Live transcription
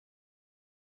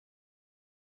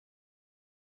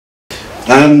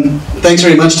Thanks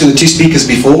very much to the two speakers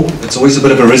before. It's always a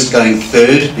bit of a risk going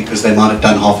third because they might have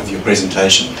done half of your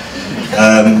presentation.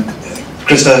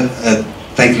 Krista,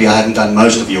 thankfully I haven't done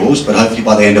most of yours, but hopefully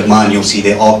by the end of mine you'll see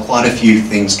there are quite a few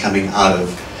things coming out of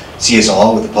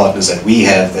CSIR with the partners that we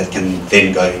have that can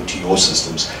then go into your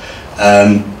systems.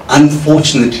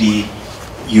 Unfortunately,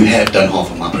 you have done half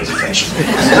of my presentation.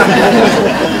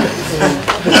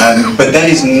 But that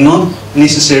is not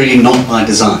necessarily not by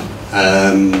design.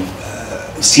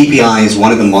 CPI is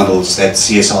one of the models that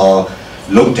CSIR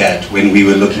looked at when we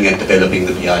were looking at developing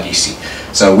the BIDC.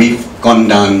 So we've gone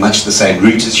down much the same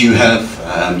route as you have.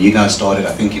 You guys started,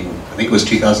 I think it was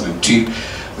 2002,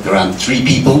 with around 3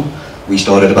 people. We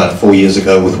started about 4 years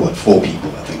ago with what, 4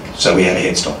 people, I think. So we had a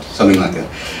head start, something like that.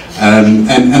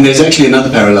 And there's actually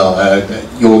another parallel.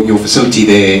 Your facility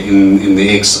there in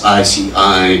the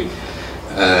CSIR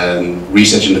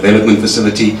research and development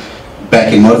facility.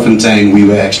 Back in Modderfontein, we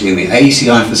were actually in the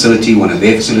ACI facility, one of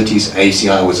their facilities.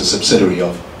 ACI was a subsidiary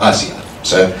of ICI.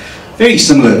 So very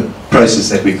similar process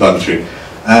that we've gone through.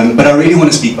 But I really want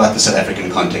to speak about the South African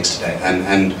context today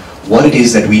and what it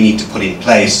is that we need to put in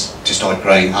place to start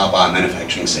growing our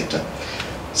biomanufacturing sector.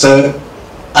 So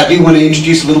I do want to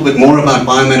introduce a little bit more about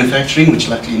biomanufacturing, which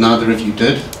luckily neither of you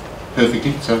did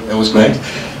perfectly, so that was great.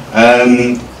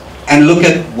 And look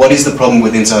at what is the problem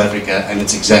within South Africa, and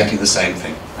it's exactly the same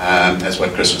thing as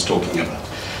what Chris was talking about.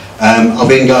 I'll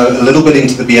then go a little bit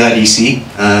into the BIDC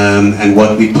and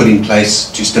what we put in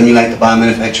place to stimulate the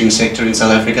biomanufacturing sector in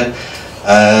South Africa.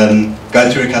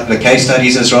 Go through a couple of case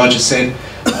studies, as Raj has said,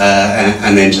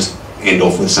 and then just end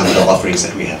off with some of the offerings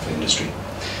that we have for industry.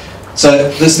 So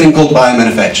this thing called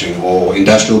biomanufacturing or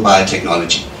industrial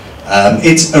biotechnology,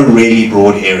 it's a really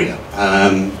broad area.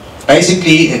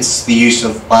 Basically, it's the use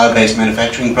of bio-based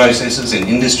manufacturing processes in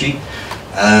industry,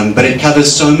 but it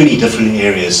covers so many different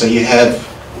areas. So you have,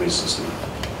 where's this thing?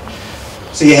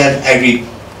 So you have I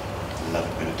love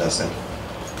it when it does that.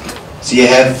 So you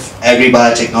have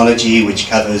agri-biotechnology, which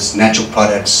covers natural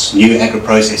products, new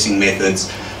agro-processing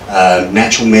methods,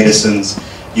 natural medicines.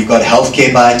 You've got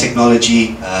healthcare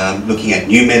biotechnology, looking at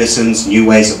new medicines, new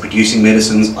ways of producing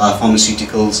medicines,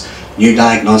 biopharmaceuticals, new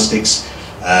diagnostics.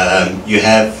 You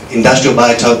have industrial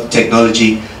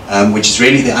biotechnology, which is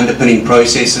really the underpinning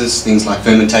processes, things like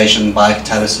fermentation,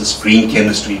 biocatalysis, green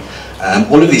chemistry,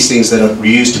 all of these things that are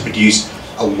used to produce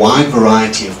a wide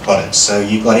variety of products. So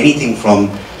you've got anything from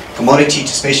commodity to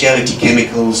specialty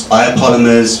chemicals,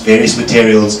 biopolymers, various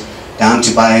materials, down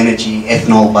to bioenergy,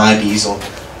 ethanol, biodiesel.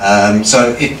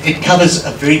 So it covers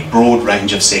a very broad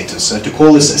range of sectors. So to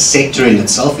call this a sector in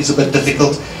itself is a bit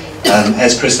difficult.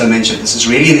 As Krista mentioned, this is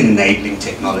really an enabling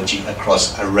technology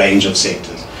across a range of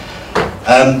sectors.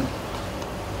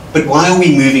 But why are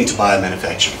we moving to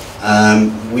biomanufacturing?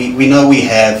 We know we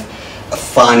have a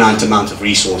finite amount of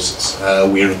resources.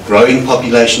 We're a growing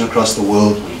population across the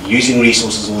world. We're using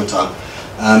resources all the time.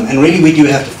 And really we do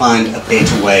have to find a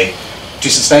better way to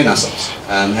sustain ourselves.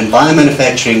 And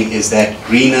biomanufacturing is that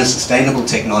greener, sustainable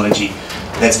technology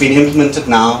that's been implemented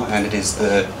now, and it is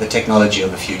the technology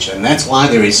of the future. And that's why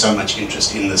there is so much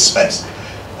interest in this space.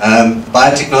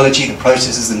 Biotechnology, the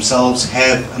processes themselves,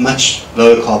 have a much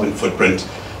lower carbon footprint.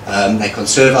 They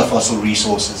conserve our fossil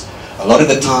resources. A lot of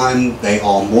the time they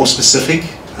are more specific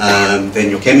than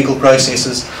your chemical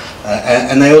processes,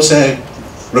 and they also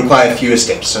require fewer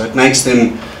steps, so it makes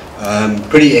them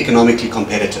pretty economically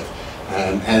competitive.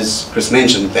 As Chris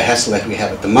mentioned, the hassle that we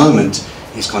have at the moment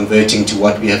is converting to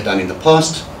what we have done in the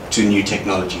past to new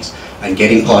technologies and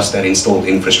getting past that installed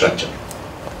infrastructure.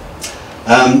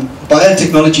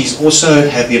 Biotechnologies also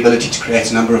have the ability to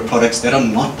create a number of products that are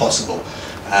not possible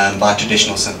by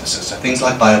traditional synthesis. So things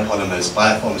like biopolymers,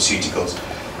 biopharmaceuticals,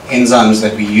 enzymes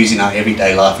that we use in our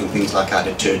everyday life and things like our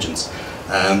detergents.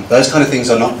 Those kind of things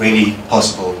are not really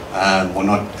possible, or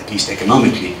not at least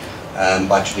economically,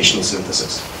 by traditional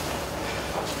synthesis.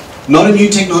 Not a new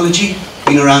technology,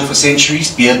 been around for centuries.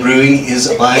 Beer brewing is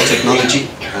a biotechnology.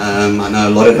 I know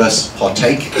a lot of us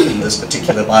partake in this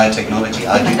particular biotechnology,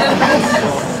 I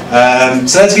do.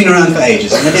 So that's been around for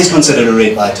ages, and it is considered a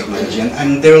red biotechnology.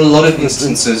 And there are a lot of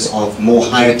instances of more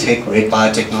higher tech red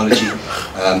biotechnology,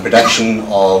 production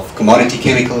of commodity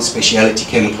chemicals, specialty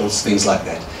chemicals, things like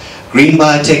that. Green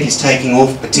biotech is taking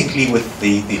off, particularly with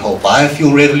the whole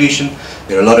biofuel revolution.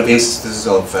 There are a lot of instances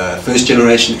of first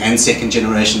generation and second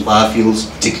generation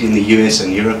biofuels, particularly in the US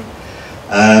and Europe.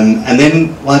 And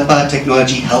then white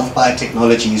biotechnology, health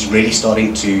biotechnology is really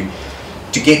starting to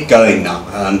get going now,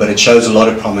 but it shows a lot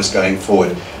of promise going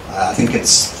forward. I think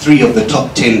it's 3 of the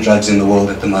top 10 drugs in the world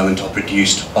at the moment are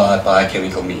produced by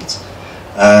biochemical means.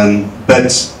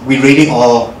 But we really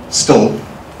are still,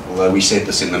 although we said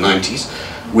this in the 90s,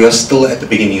 we are still at the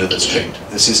beginning of this trend.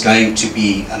 This is going to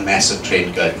be a massive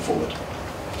trend going forward.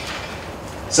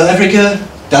 South Africa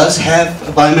does have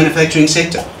a biomanufacturing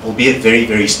sector, albeit very,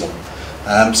 very small.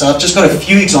 So I've just got a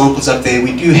few examples up there.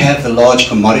 We do have the large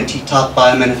commodity type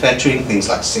biomanufacturing, things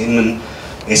like Senman,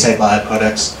 SA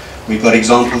Bioproducts. We've got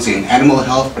examples in animal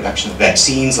health, production of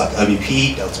vaccines like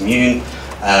OBP, Deltamune,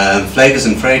 flavors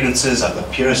and fragrances. I've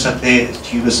got Purus up there, there's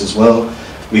Tubis as well.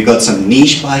 We've got some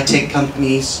niche biotech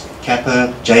companies,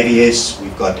 Kappa, JBS.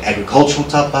 We've got agricultural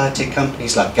type biotech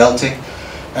companies like Galtech.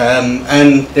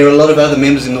 And there are a lot of other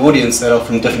members in the audience that are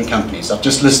from different companies. I've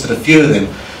just listed a few of them,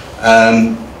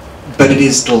 but it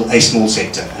is still a small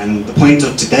sector. And the point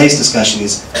of today's discussion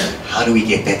is, how do we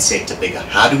get that sector bigger?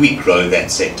 How do we grow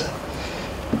that sector?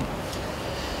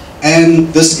 And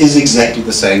this is exactly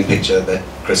the same picture that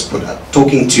Chris put up,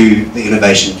 talking to the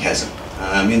innovation chasm.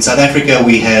 In South Africa,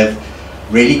 we have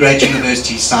really great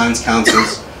universities, science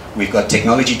councils. We've got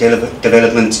technology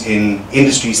development in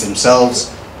industries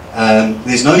themselves.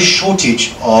 There's no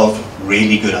shortage of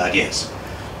really good ideas,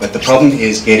 but the problem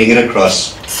is getting it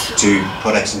across to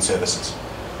products and services.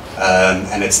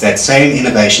 And it's that same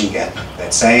innovation gap,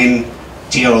 that same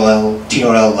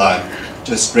TRL line,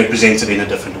 just represented in a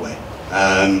different way.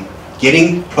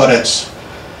 Getting products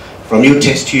from your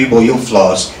test tube or your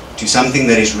flask to something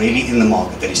that is really in the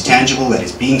market, that is tangible, that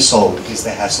is being sold, is the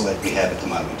hassle that we have at the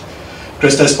moment.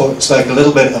 Christo spoke a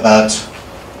little bit about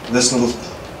this little,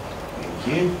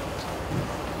 thank you.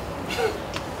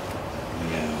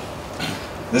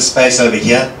 This space over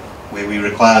here, where we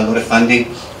require a lot of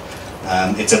funding.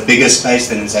 It's a bigger space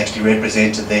than is actually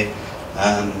represented there.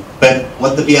 But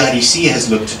what the BIDC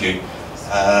has looked to do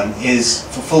is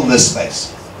fulfill this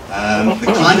space.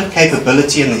 The kind of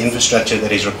capability and the infrastructure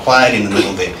that is required in the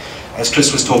middle there, as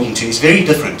Chris was talking to, is very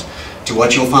different to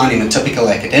what you'll find in a typical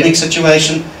academic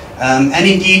situation, and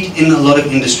indeed in a lot of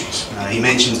industries. He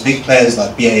mentions big players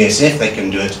like BASF, they can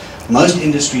do it. Most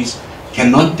industries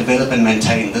cannot develop and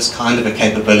maintain this kind of a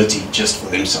capability just for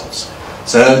themselves.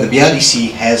 So the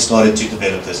BIDC has started to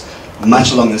develop this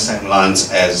much along the same lines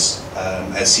as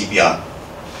CBI.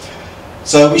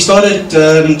 So we started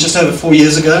just over 4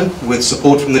 years ago with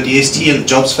support from the DST and the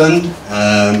Jobs Fund.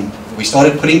 We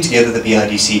started putting together the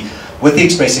BIDC with the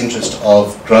express interest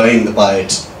of growing the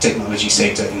biotechnology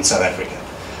sector in South Africa.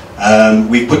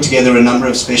 We put together a number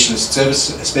of specialist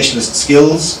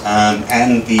skills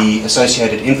and the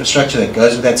associated infrastructure that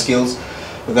goes with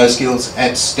those skills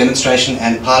at demonstration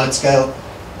and pilot scale.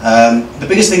 The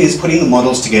biggest thing is putting the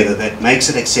models together that makes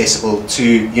it accessible to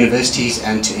universities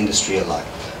and to industry alike.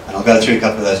 And I'll go through a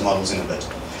couple of those models in a bit.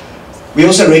 We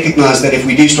also recognize that if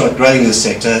we do start growing this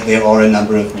sector, there are a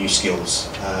number of new skills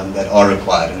that are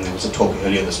required, and there was a talk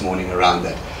earlier this morning around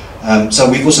that. So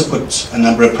we've also put a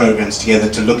number of programs together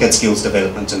to look at skills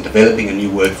development and developing a new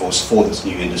workforce for this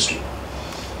new industry.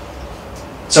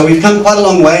 So we've come quite a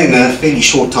long way in a fairly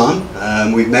short time.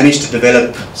 We've managed to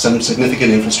develop some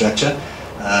significant infrastructure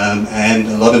and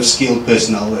a lot of skilled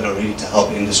personnel that are ready to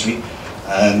help industry.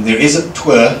 There is a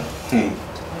tour,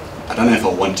 I don't know if I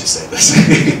want to say this.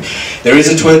 There is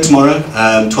a tour tomorrow,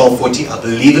 12:40. I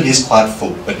believe it is quite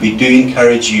full, but we do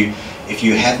encourage you, if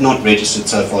you have not registered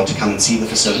so far, to come and see the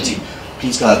facility.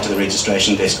 Please go up to the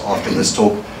registration desk after this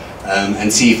talk and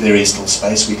see if there is still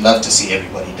space. We'd love to see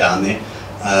everybody down there.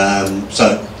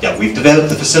 So yeah, we've developed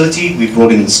the facility, we've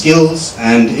brought in the skills,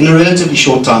 and in a relatively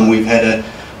short time we've had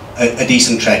a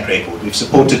decent track record. We've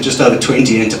supported just over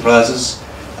 20 enterprises.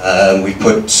 We've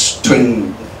put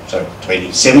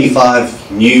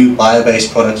 75 new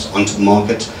bio-based products onto the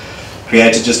market,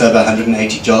 created just over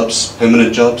 180 jobs,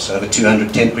 permanent jobs, over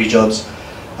 200 temporary jobs.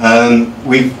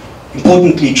 We've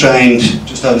importantly trained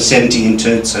just over 70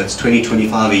 interns, so it's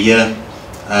 20-25 a year.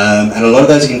 And a lot of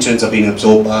those interns are being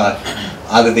absorbed by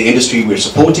either the industry we're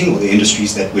supporting or the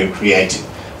industries that we're creating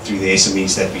through the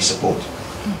SMEs that we support.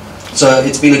 So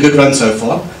it's been a good run so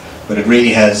far, but it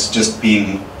really has just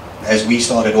been, as we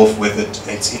started off with it,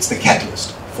 it's the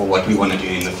catalyst for what we want to do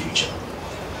in the future.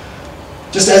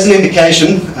 Just as an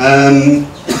indication,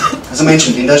 as I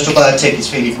mentioned, industrial biotech is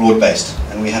fairly broad-based,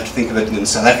 and we have to think of it in the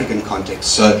South African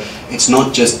context. So it's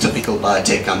not just typical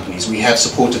biotech companies. We have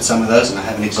supported some of those, and I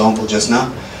have an example just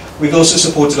now. We've also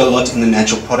supported a lot in the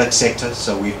natural product sector,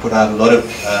 so we've put out a lot of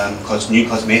new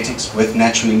cosmetics with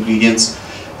natural ingredients.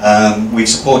 We've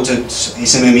supported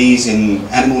SMMEs in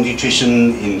animal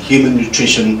nutrition, in human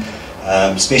nutrition,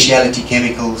 specialty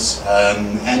chemicals,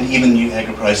 and even new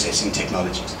agro-processing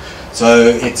technologies.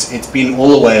 So it's been all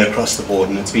the way across the board,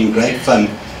 and it's been great fun,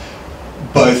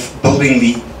 both building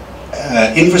the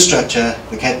infrastructure,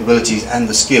 the capabilities, and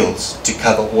the skills to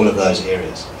cover all of those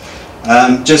areas.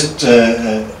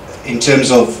 In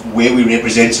terms of where we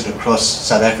represented across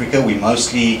South Africa, we're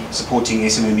mostly supporting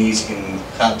SMMEs in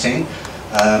Gauteng,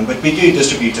 but we do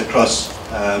distribute across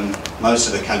most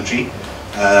of the country.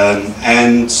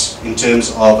 And in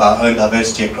terms of our own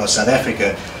diversity across South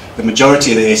Africa, the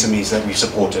majority of the SMEs that we've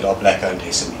supported are black-owned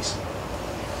SMEs.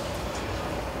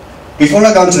 Before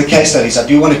I go into the case studies, I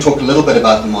do want to talk a little bit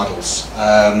about the models.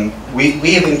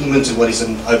 We have implemented what is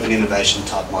an open innovation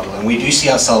type model, and we do see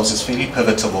ourselves as fairly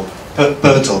pivotal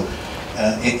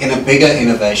in a bigger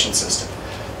innovation system.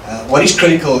 What is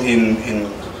critical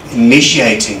in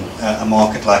initiating a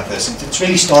market like this, it's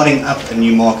really starting up a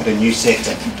new market, a new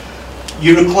sector.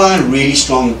 You require really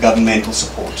strong governmental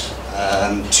support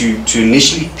to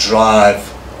initially drive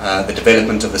the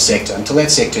development of the sector until that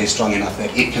sector is strong enough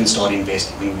that it can start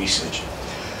investing in research.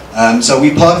 So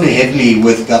we partner heavily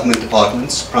with government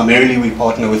departments. Primarily we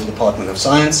partner with the Department of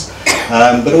Science,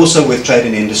 but also with trade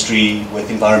and industry, with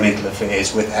environmental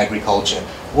affairs, with agriculture,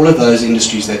 all of those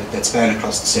industries that span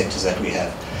across the sectors that we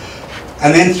have.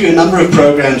 And then through a number of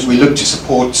programs we look to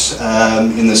support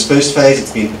in this first phase.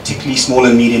 It's been particularly small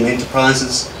and medium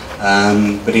enterprises,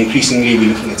 but increasingly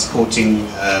we're looking at supporting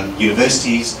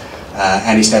universities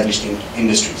and established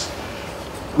industries.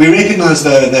 We recognize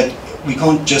though that we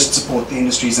can't just support the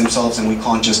industries themselves and we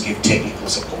can't just give technical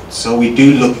support. So we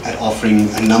do look at offering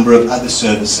a number of other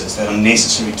services that are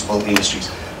necessary to build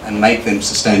industries and make them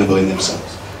sustainable in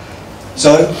themselves.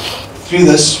 So through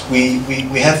this we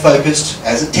have focused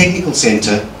as a technical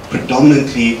center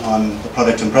predominantly on the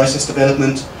product and process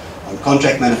development, on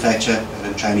contract manufacture, and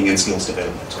on training and skills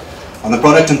development. On the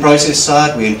product and process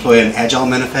side, we employ an agile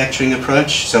manufacturing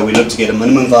approach, so we look to get a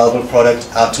minimum viable product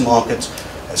out to market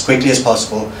as quickly as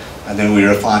possible, and then we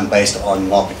refine based on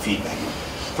market feedback.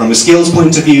 From a skills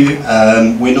point of view,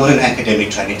 we're not an academic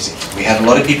training center. We have a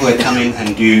lot of people that come in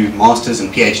and do masters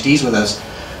and PhDs with us,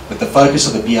 but the focus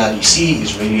of the BRDC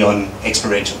is really on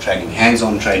experiential training,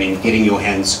 hands-on training, getting your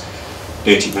hands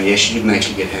dirty. Now, yes, you didn't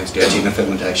actually get hands dirty in the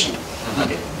fermentation.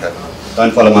 Okay.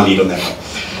 Don't follow my lead on that one.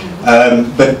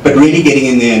 But really getting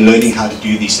in there and learning how to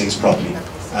do these things properly.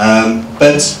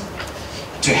 But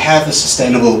to have a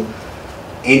sustainable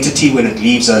entity when it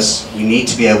leaves us, we need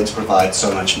to be able to provide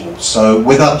so much more. So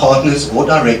with our partners or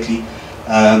directly,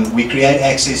 we create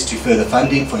access to further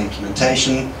funding for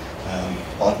implementation,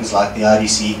 partners like the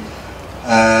IDC.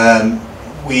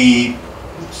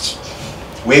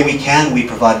 Where we can, we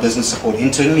provide business support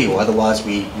internally, or otherwise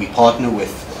we partner with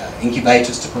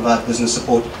incubators to provide business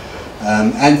support.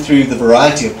 And through the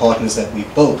variety of partners that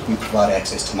we've built, we provide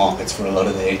access to markets for a lot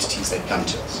of the entities that come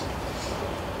to us.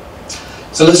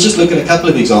 So let's just look at a couple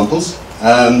of examples.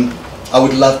 I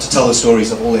would love to tell the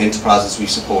stories of all the enterprises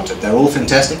we've supported. They're all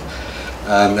fantastic.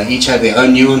 They each have their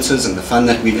own nuances and the fun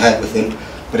that we've had with them.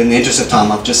 But in the interest of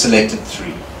time, I've just selected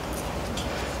 3.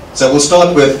 So we'll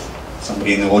start with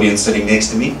somebody in the audience sitting next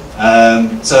to me.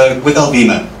 So with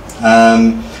Alvima.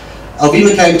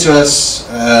 Alvima came to us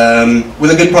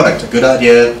with a good product, a good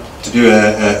idea to do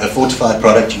a fortified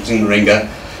product using moringa.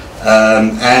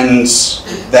 And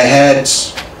they had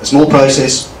a small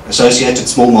process, associated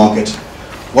small market.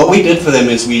 What we did for them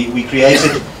is we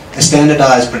created a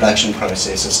standardized production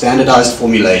process, a standardized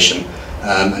formulation,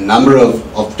 a number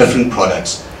of different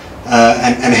products.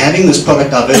 And having this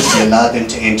product diversity allowed them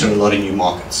to enter a lot of new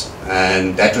markets.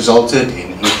 And that resulted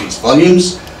in increased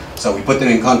volumes. So we put them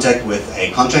in contact with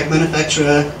a contract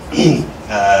manufacturer.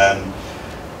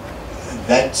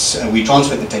 We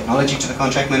transferred the technology to the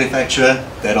contract manufacturer.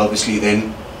 That obviously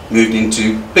then moved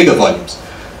into bigger volumes.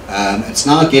 It's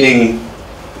now getting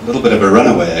a little bit of a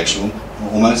runaway, actually,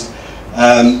 almost,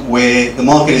 where the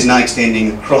market is now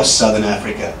extending across Southern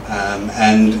Africa,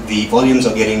 and the volumes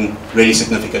are getting really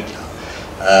significant now.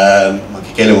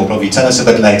 Makikele will probably tell us a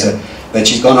bit later that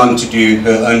she's gone on to do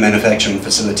her own manufacturing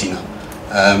facility now.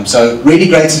 So really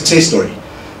great success story.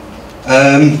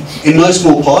 In no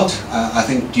small part, I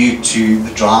think due to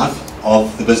the drive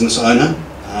of the business owner.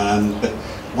 But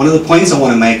one of the points I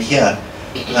want to make here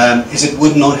is it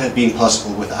would not have been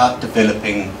possible without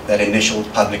developing that initial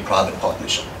public-private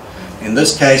partnership. In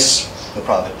this case, the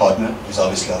private partner is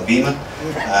obviously Alvima.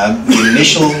 The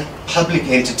initial public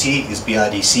entity is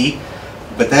BIDC,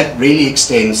 but that really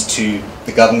extends to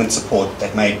the government support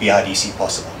that made BIDC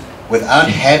possible. Without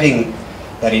having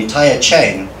that entire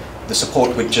chain, the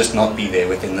support would just not be there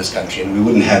within this country, and we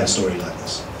wouldn't have a story like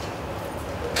this.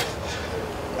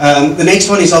 The next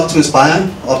one is Optimus Bio.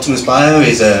 Optimus Bio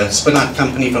is a spin-out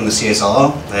company from the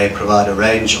CSIR. They provide a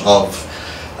range of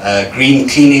green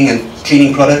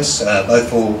cleaning products, both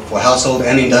for household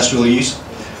and industrial use.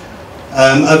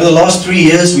 Over the last 3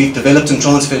 years, we've developed and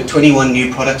transferred 21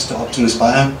 new products to Optimus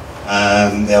Bio.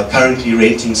 They are currently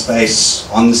renting space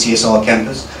on the CSR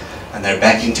campus, and they're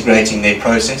back integrating their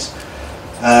process.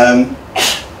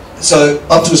 So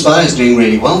Optimus Bio is doing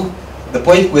really well. The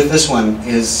point with this one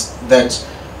is that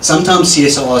sometimes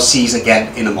CSR sees a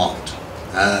gap in a market,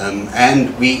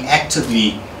 and we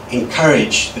actively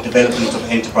encourage the development of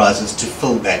enterprises to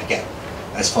fill that gap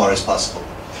as far as possible.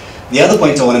 The other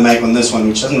point I want to make on this one,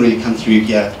 which doesn't really come through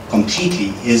here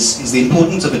completely, is the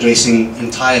importance of addressing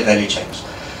entire value chains.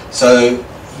 So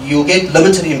you'll get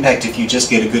limited impact if you just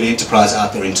get a good enterprise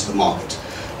out there into the market.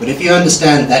 But if you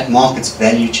understand that market's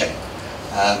value chain,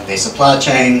 their supply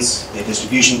chains, their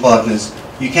distribution partners,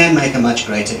 you can make a much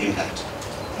greater impact.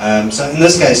 So in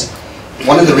this case,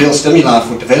 one of the real stimuli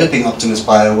for developing Optimus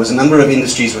Bio was a number of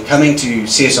industries were coming to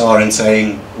CSR and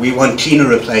saying, we want cleaner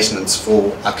replacements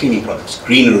for our cleaning products,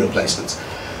 greener replacements.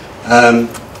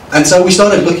 And so we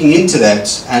started looking into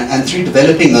that, and through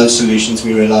developing those solutions,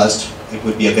 we realized it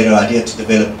would be a better idea to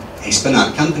develop a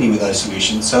spin-out company with those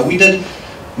solutions. So we did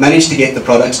manage to get the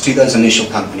products to those initial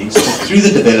companies. Through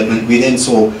the development, we then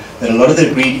saw that a lot of the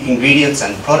ingredients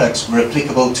and products were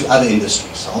applicable to other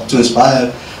industries. So Optimus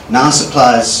Bio now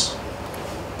supplies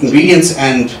ingredients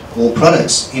and or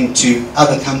products into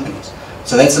other companies.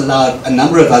 So that's allowed a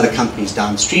number of other companies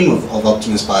downstream of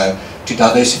Optimus Bio to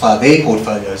diversify their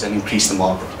portfolios and increase the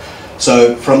market.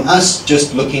 So from us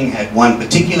just looking at one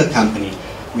particular company,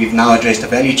 we've now addressed a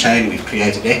value chain, we've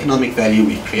created economic value,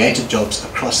 we've created jobs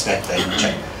across that value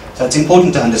chain. So it's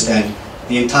important to understand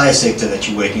the entire sector that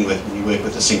you're working with when you work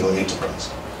with a single enterprise.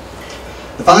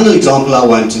 The final example I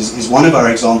want is one of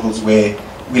our examples where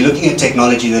we're looking at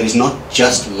technology that is not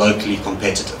just locally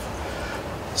competitive.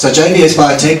 So JVS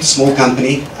Biotech, a small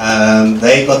company,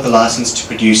 they got the license to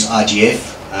produce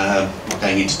IGF. Not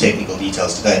going into technical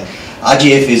details today.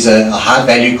 IGF is a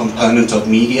high-value component of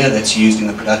media that's used in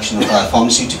the production of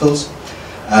biopharmaceuticals.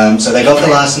 So they got the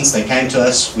license, they came to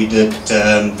us, we did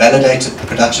validated the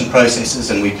production processes,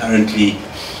 and we're currently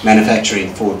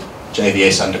manufacturing for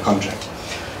JVS under contract.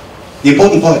 The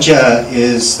important part here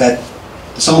is that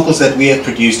the samples that we have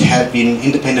produced have been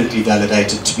independently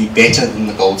validated to be better than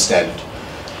the gold standard.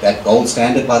 That gold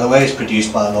standard, by the way, is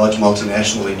produced by a large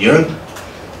multinational in Europe.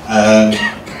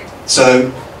 So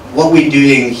what we're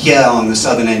doing here on the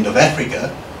southern end of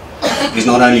Africa is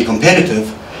not only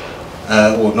competitive,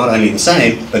 or not only the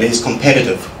same, but is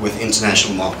competitive with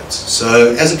international markets.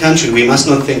 So as a country, we must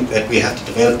not think that we have to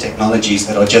develop technologies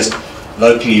that are just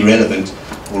locally relevant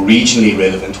or regionally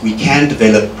relevant. We can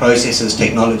develop processes,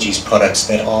 technologies, products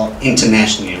that are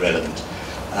internationally relevant.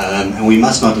 And we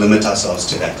must not limit ourselves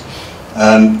to that.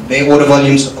 Their order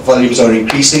volumes are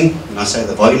increasing. When I say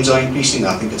the volumes are increasing,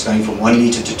 I think it's going from 1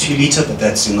 litre to 2 litre, but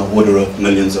that's in the order of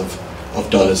millions of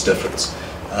dollars difference.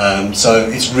 So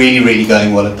it's really, really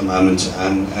going well at the moment,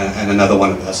 and another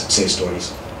one of our success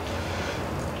stories.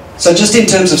 So just in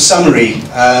terms of summary,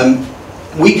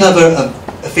 we cover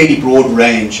a fairly broad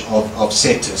range of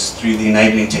sectors through the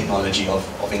enabling technology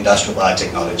of industrial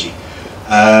biotechnology.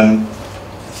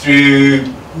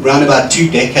 Through around about 2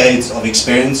 decades of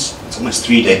experience, it's almost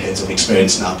 3 decades of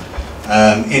experience now,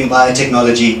 in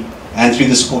biotechnology, and through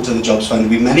the support of the Jobs Fund,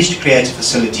 we've managed to create a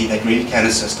facility that really can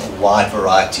assist a wide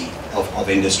variety of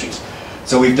industries.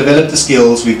 So we've developed the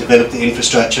skills, we've developed the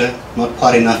infrastructure, not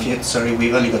quite enough yet, sorry,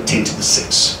 we've only got 10 to the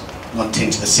 6, not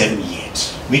 10 to the 7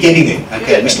 yet. We're getting there,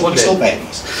 okay, we're still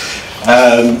babies.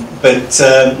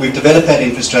 But we've developed that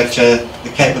infrastructure, the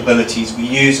capabilities. We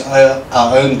use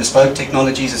our own bespoke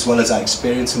technologies as well as our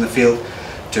experience in the field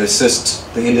to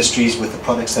assist the industries with the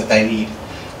products that they need.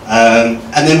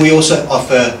 And then we also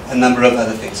offer a number of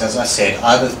other things, as I said,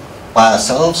 either by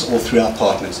ourselves or through our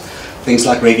partners. Things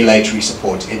like regulatory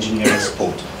support, engineering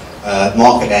support,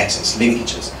 market access,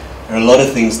 linkages. There are a lot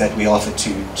of things that we offer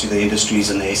to the industries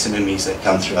and the SMMEs that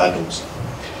come through our doors.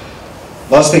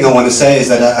 Last thing I want to say is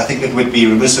that I think it would be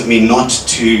remiss of me not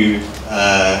to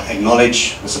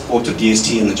acknowledge the support of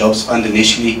DST and the Jobs Fund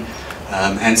initially,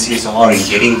 and CSIR in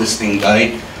getting this thing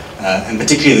going, and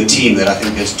particularly the team that I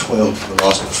think has toiled for the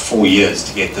last 4 years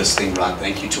to get this thing right.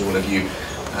 Thank you to all of you,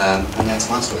 and that's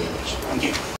my story. Thank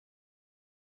you.